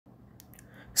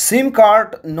SIM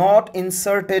card not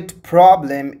inserted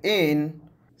problem in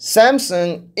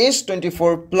Samsung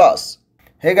S24 Plus.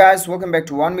 Hey guys, welcome back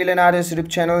to 1 Million Artists YouTube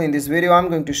channel. In this video, I'm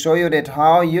going to show you that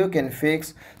how you can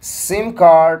fix SIM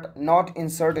card not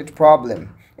inserted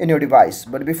problem in your device.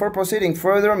 But before proceeding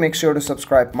further, make sure to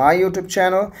subscribe my YouTube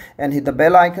channel and hit the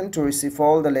bell icon to receive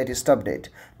all the latest update.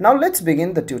 Now let's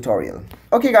begin the tutorial.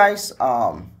 Okay guys,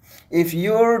 if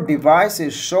your device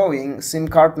is showing SIM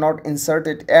card not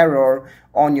inserted error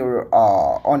on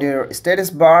your status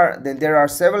bar, then there are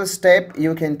several steps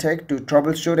you can take to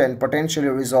troubleshoot and potentially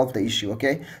resolve the issue.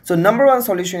 Okay, so number one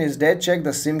solution is that check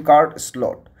the SIM card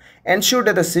slot. Ensure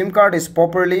that the SIM card is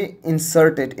properly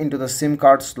inserted into the SIM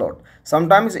card slot.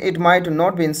 Sometimes it might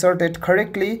not be inserted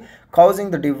correctly,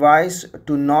 causing the device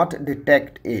to not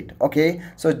detect it. Okay,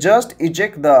 so just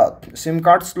eject the SIM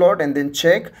card slot and then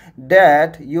check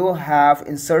that you have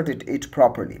inserted it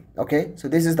properly. Okay, so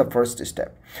this is the first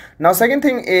step. Now second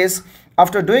thing is,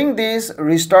 after doing this,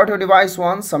 restart your device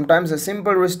once. Sometimes a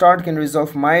simple restart can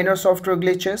resolve minor software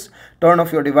glitches. Turn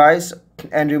off your device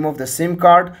and remove the SIM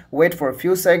card. Wait for a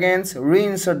few seconds,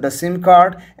 reinsert the SIM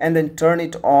card, and then turn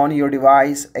it on your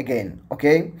device again.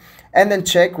 Okay, and then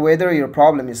check whether your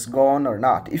problem is gone or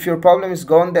not. If your problem is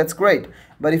gone, that's great.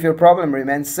 But if your problem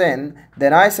remains same,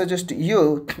 then I suggest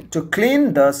you to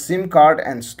clean the SIM card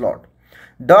and slot.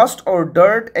 Dust or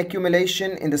dirt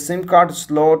accumulation in the SIM card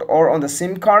slot or on the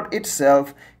SIM card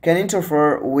itself can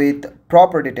interfere with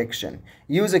proper detection.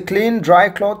 Use a clean dry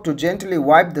cloth to gently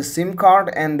wipe the SIM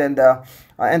card and then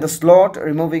the slot,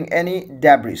 removing any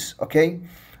debris. Okay,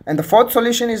 and the fourth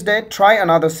solution is that try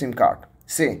another SIM card.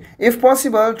 See, if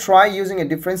possible, try using a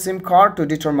different SIM card to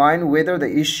determine whether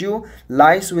the issue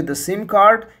lies with the SIM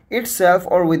card itself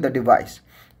or with the device.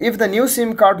 If the new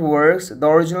SIM card works, the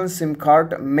original SIM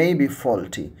card may be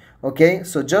faulty. Okay,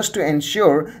 so just to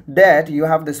ensure that you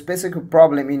have the specific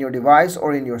problem in your device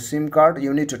or in your SIM card,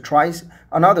 you need to try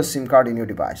another SIM card in your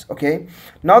device. Okay,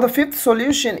 now the fifth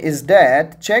solution is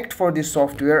that check for the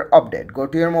software update. Go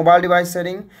to your mobile device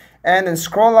setting and then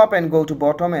scroll up and go to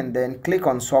bottom and then click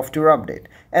on software update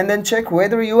and then check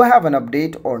whether you have an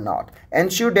update or not.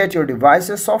 Ensure that your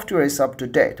device's software is up to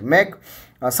date.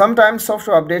 Sometimes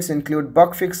software updates include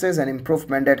bug fixes and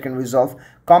improvement that can resolve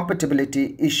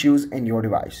compatibility issues in your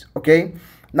device. Okay,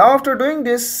 now after doing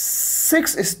this,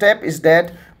 sixth step is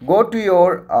that go to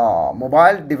your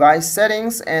mobile device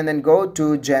settings and then go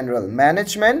to general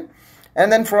management,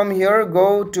 and then from here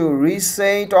go to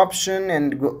reset option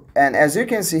and as you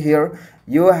can see here,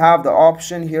 you have the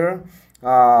option here,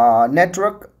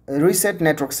 reset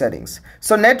network settings.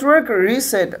 So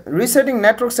resetting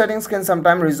network settings can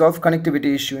sometimes resolve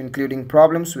connectivity issue, including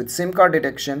problems with SIM card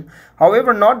detection.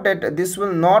 However, note that this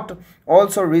will not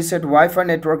also reset Wi-Fi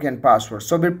network and password,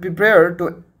 so be prepared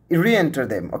to re-enter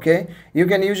them. Okay, you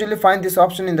can usually find this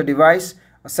option in the device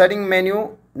setting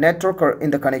menu, network, or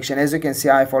in the connection. As you can see,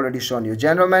 I've already shown you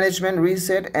general management,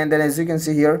 reset, and then as you can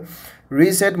see here,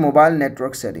 reset mobile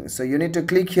network settings. So you need to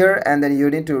click here and then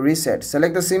you need to reset.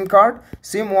 Select the SIM card,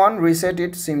 SIM 1 reset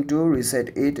it, SIM 2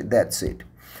 reset it. That's it.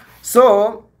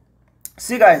 So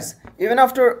see guys, even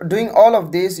after doing all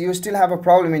of this, you still have a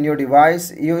problem in your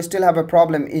device, you still have a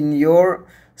problem in your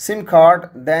SIM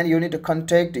card, then you need to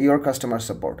contact your customer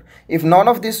support. If none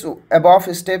of these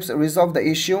above steps resolve the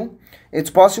issue, it's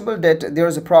possible that there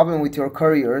is a problem with your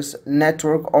carrier's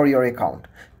network or your account.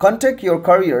 Contact your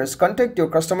carriers, contact your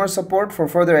customer support for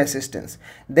further assistance.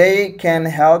 They can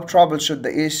help troubleshoot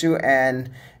the issue and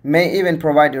may even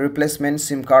provide a replacement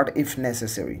SIM card if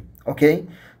necessary. Okay,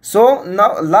 so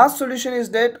now last solution is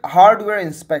that hardware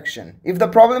inspection. If the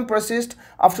problem persists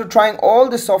after trying all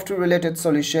the software related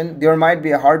solution, there might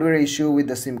be a hardware issue with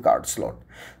the SIM card slot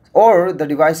or the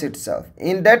device itself.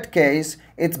 In that case,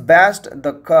 it's best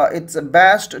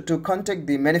to contact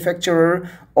the manufacturer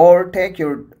or take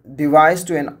your device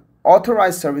to an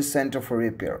authorized service center for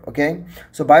repair. Okay,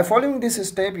 so by following this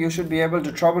step, you should be able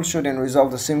to troubleshoot and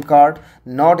resolve the SIM card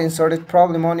not inserted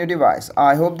problem on your device.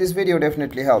 I hope this video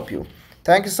definitely helped you.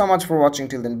 Thank you so much for watching.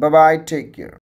 Till then, bye bye, take care.